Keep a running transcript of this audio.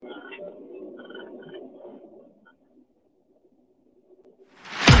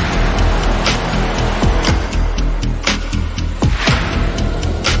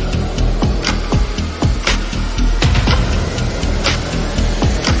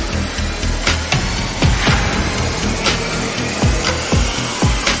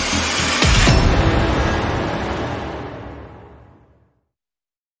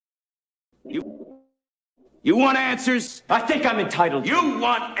You want answers? I think I'm entitled. You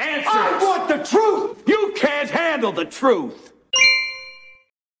want answers? I want the truth! You can't handle the truth.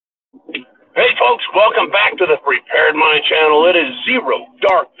 Hey folks, welcome back to the Prepared Mind channel. It is Zero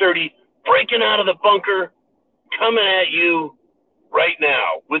Dark 30 breaking out of the bunker, coming at you right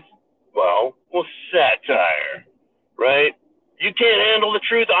now with satire, right? You can't handle the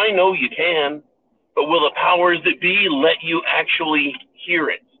truth. I know you can, but will the powers that be let you actually hear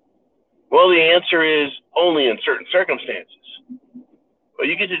it? Well, the answer is only in certain circumstances. But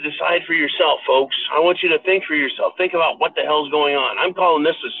you get to decide for yourself, folks. I want you to think for yourself. Think about what the hell's going on. I'm calling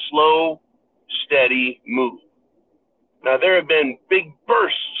this a slow, steady move. Now, there have been big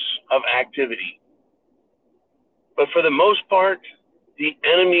bursts of activity. But for the most part, the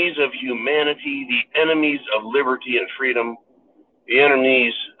enemies of humanity, the enemies of liberty and freedom, the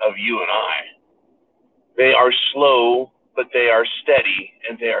enemies of you and I, they are slow, but they are steady,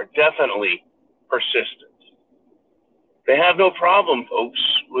 and they are definitely persistent. They have no problem, folks,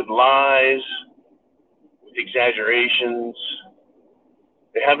 with lies, with exaggerations.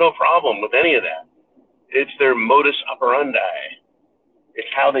 They have no problem with any of that. It's their modus operandi. It's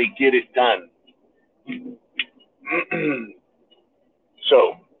how they get it done.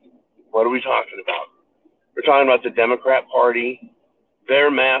 So, what are we talking about? We're talking about the Democrat Party,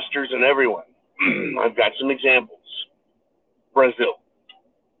 their masters, and everyone. I've got some examples. Brazil.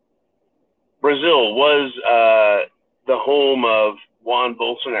 Brazil was the home of Juan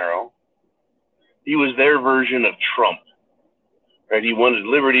Bolsonaro. He was their version of Trump. Right? He wanted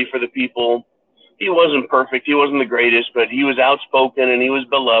liberty for the people. He wasn't perfect. He wasn't the greatest, but he was outspoken and he was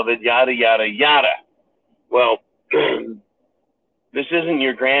beloved, yada, yada, yada. Well, this isn't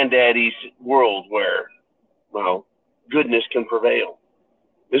your granddaddy's world where, goodness can prevail.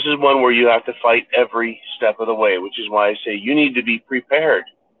 This is one where you have to fight every step of the way, which is why I say you need to be prepared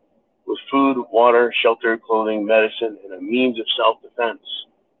with food, water, shelter, clothing, medicine, and a means of self-defense.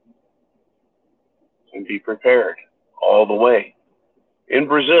 And be prepared all the way. In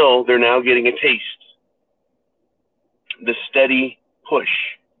Brazil, they're now getting a taste. The steady push,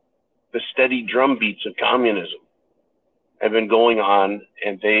 the steady drumbeats of communism have been going on,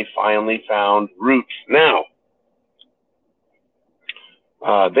 and they finally found roots. Now,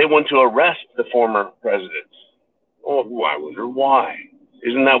 they want to arrest the former president. Oh, I wonder why.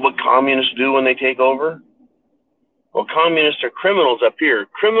 Isn't that what communists do when they take over? Well, communists are criminals up here.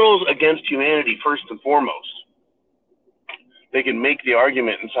 Criminals against humanity, first and foremost. They can make the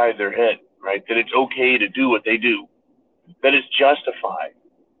argument inside their head, right, that it's okay to do what they do, that it's justified.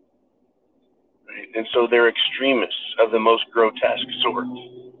 Right? And so they're extremists of the most grotesque sort,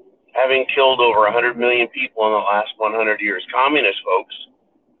 having killed over 100 million people in the last 100 years. Communists, folks.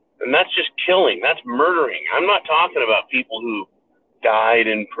 And that's just killing. That's murdering. I'm not talking about people who died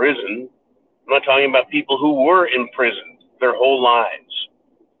in prison. I'm not talking about people who were imprisoned their whole lives.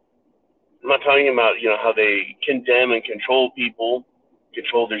 I'm not talking about, how they condemn and control people,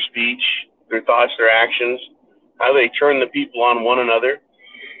 control their speech, their thoughts, their actions, how they turn the people on one another.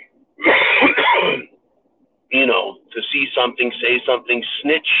 To see something, say something,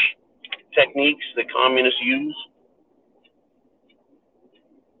 snitch techniques that communists use.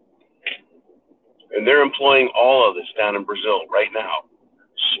 And they're employing all of this down in Brazil right now,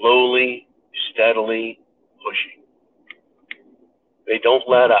 slowly, steadily pushing. They don't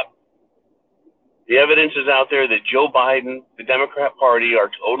let up. The evidence is out there that Joe Biden, the Democrat Party,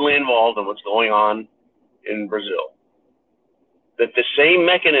 are totally involved in what's going on in Brazil. That the same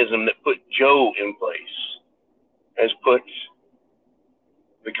mechanism that put Joe in place has put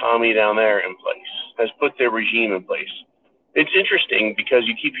the commie down there in place, has put their regime in place. It's interesting because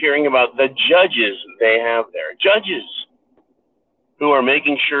you keep hearing about the judges they have there. Judges who are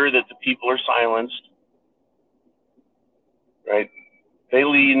making sure that the people are silenced, right? They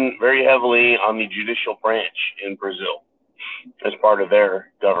lean very heavily on the judicial branch in Brazil as part of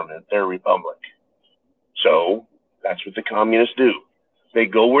their government, their republic. So that's what the communists do. They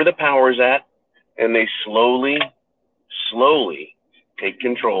go where the power's at, and they slowly take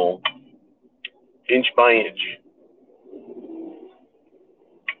control, inch by inch.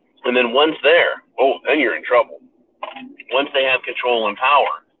 And then once there, then you're in trouble. Once they have control and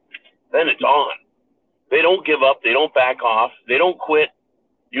power, then it's on. They don't give up. They don't back off. They don't quit.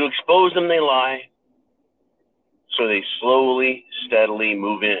 You expose them, they lie. So they slowly, steadily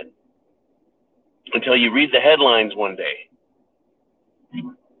move in until you read the headlines one day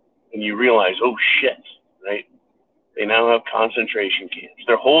and you realize, oh shit, right? They now have concentration camps.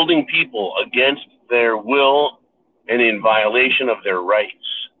 They're holding people against their will and in violation of their rights.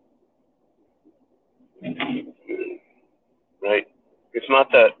 Right? It's not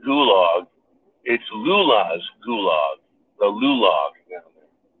the gulag It's Lula's gulag, the Lulag down there.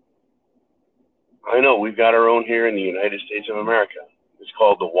 I know, we've got our own here in the United States of America. It's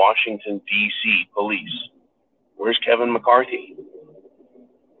called the Washington, D.C. Police. Where's Kevin McCarthy?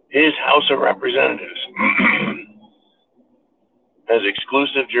 His House of Representatives has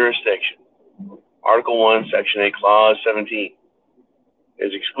exclusive jurisdiction. Article 1, Section 8, Clause 17.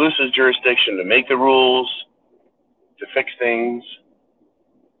 Is exclusive jurisdiction to make the rules, to fix things.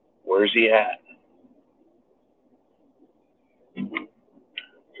 Where's he at? Because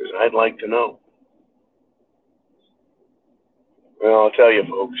I'd like to know. Well, I'll tell you,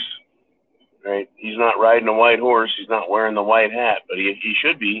 folks. Right? He's not riding a white horse. He's not wearing the white hat, but he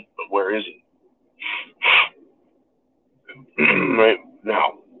should be. But where is he? Right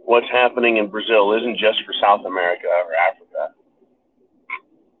now, what's happening in Brazil isn't just for South America or Africa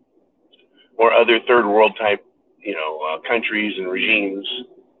or other third world type, countries and regimes.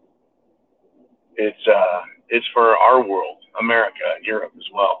 It's for our world, America, and Europe as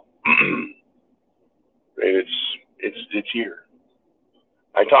well. Right? It's here.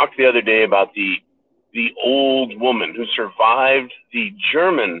 I talked the other day about the old woman who survived the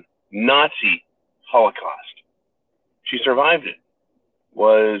German Nazi Holocaust. She survived it,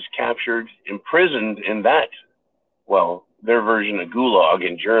 was captured, imprisoned in that, their version of Gulag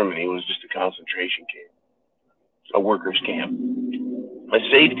in Germany was just a concentration camp, a workers' camp, a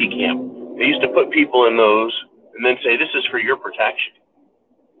safety camp. They used to put people in those and then say, this is for your protection,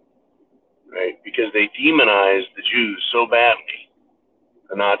 right? Because they demonized the Jews so badly,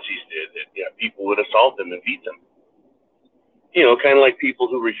 the Nazis did, that people would assault them and beat them. Kind of like people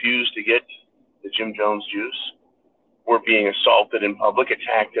who refused to get the Jim Jones juice were being assaulted in public,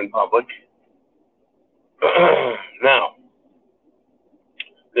 attacked in public. Now,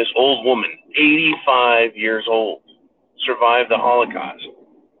 this old woman, 85 years old, survived the Holocaust.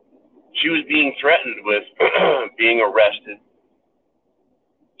 She was being threatened with being arrested,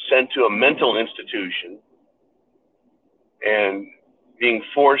 sent to a mental institution, and being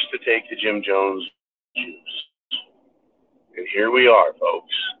forced to take the Jim Jones juice. And here we are,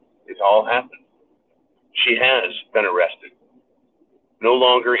 folks. It's all happened. She has been arrested, no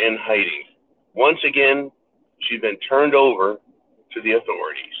longer in hiding. Once again, she's been turned over to the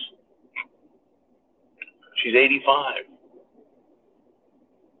authorities. She's 85.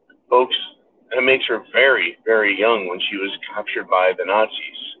 Folks, that makes her very, very young when she was captured by the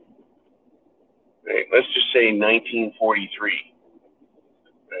Nazis. Right? Let's just say 1943.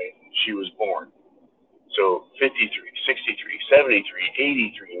 Right? She was born. So 53, 63, 73,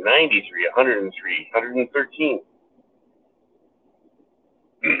 83, 93, 103, 113.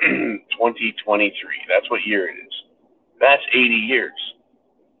 2023. That's what year it is. That's 80 years.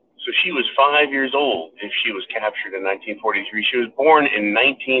 So she was 5 years old if she was captured in 1943. She was born in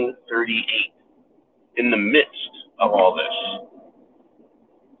 1938, in the midst of all this.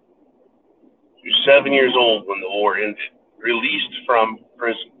 She was 7 years old when the war ended, released from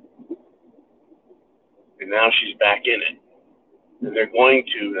prison. And now she's back in it. And they're going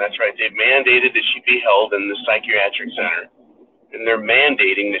to, that's right, they've mandated that she be held in the psychiatric center. And they're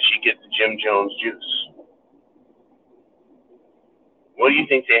mandating that she get the Jim Jones juice. What do you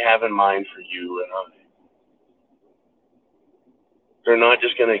think they have in mind for you and I? They're not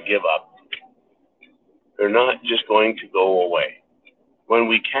just going to give up. They're not just going to go away. When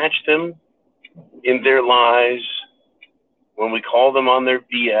we catch them in their lies, when we call them on their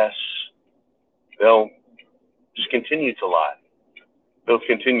BS, they'll just continue to lie. They'll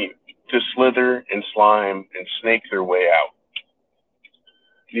continue to slither and slime and snake their way out.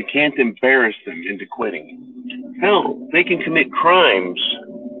 You can't embarrass them into quitting. Hell, they can commit crimes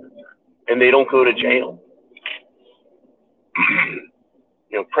and they don't go to jail.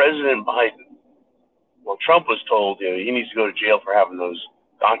 President Biden, Trump was told he needs to go to jail for having those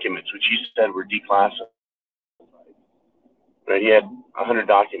documents, which he said were declassified. Right? He had 100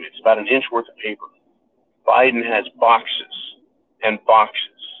 documents, about an inch worth of paper. Biden has boxes and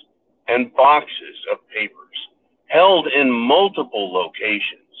boxes and boxes of papers held in multiple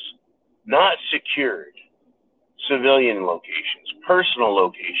locations, not secured, civilian locations, personal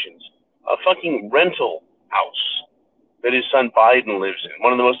locations, a fucking rental house that his son Biden lives in.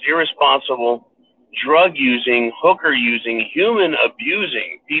 One of the most irresponsible, drug-using, hooker-using,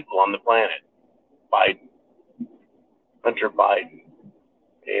 human-abusing people on the planet, Biden, Hunter Biden.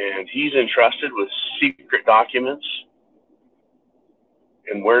 And he's entrusted with secret documents.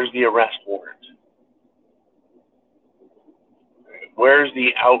 And where's the arrest warrant? Where's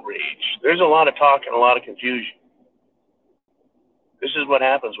the outrage? There's a lot of talk and a lot of confusion. This is what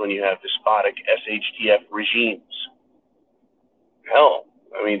happens when you have despotic SHTF regimes. Hell,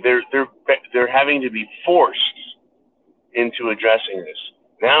 I mean, they're having to be forced into addressing this.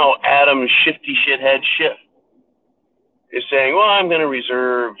 Now, Adam Shifty Shithead Schiff is saying, well, I'm going to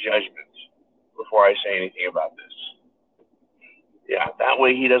reserve judgment before I say anything about this. Yeah, that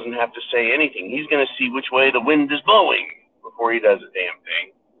way he doesn't have to say anything. He's going to see which way the wind is blowing before he does a damn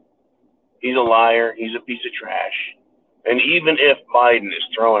thing. He's a liar. He's a piece of trash. And even if Biden is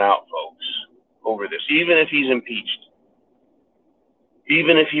throwing out folks over this, even if he's impeached,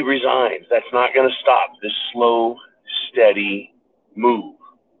 even if he resigns, that's not going to stop this slow, steady move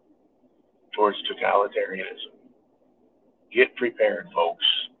towards totalitarianism. Get prepared, folks.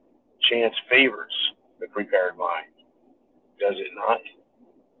 Chance favors the prepared mind. Does it not?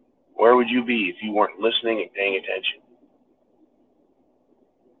 Where would you be if you weren't listening and paying attention?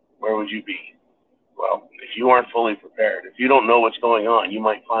 Where would you be? Well, if you aren't fully prepared, if you don't know what's going on, you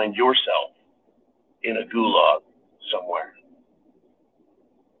might find yourself in a gulag somewhere.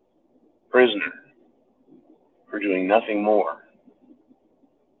 Prisoner for doing nothing more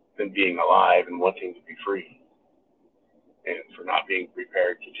than being alive and wanting to be free, and for not being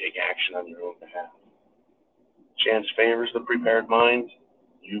prepared to take action on your own behalf. Chance favors the prepared mind?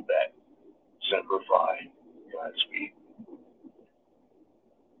 You bet. Semper Fi. Godspeed.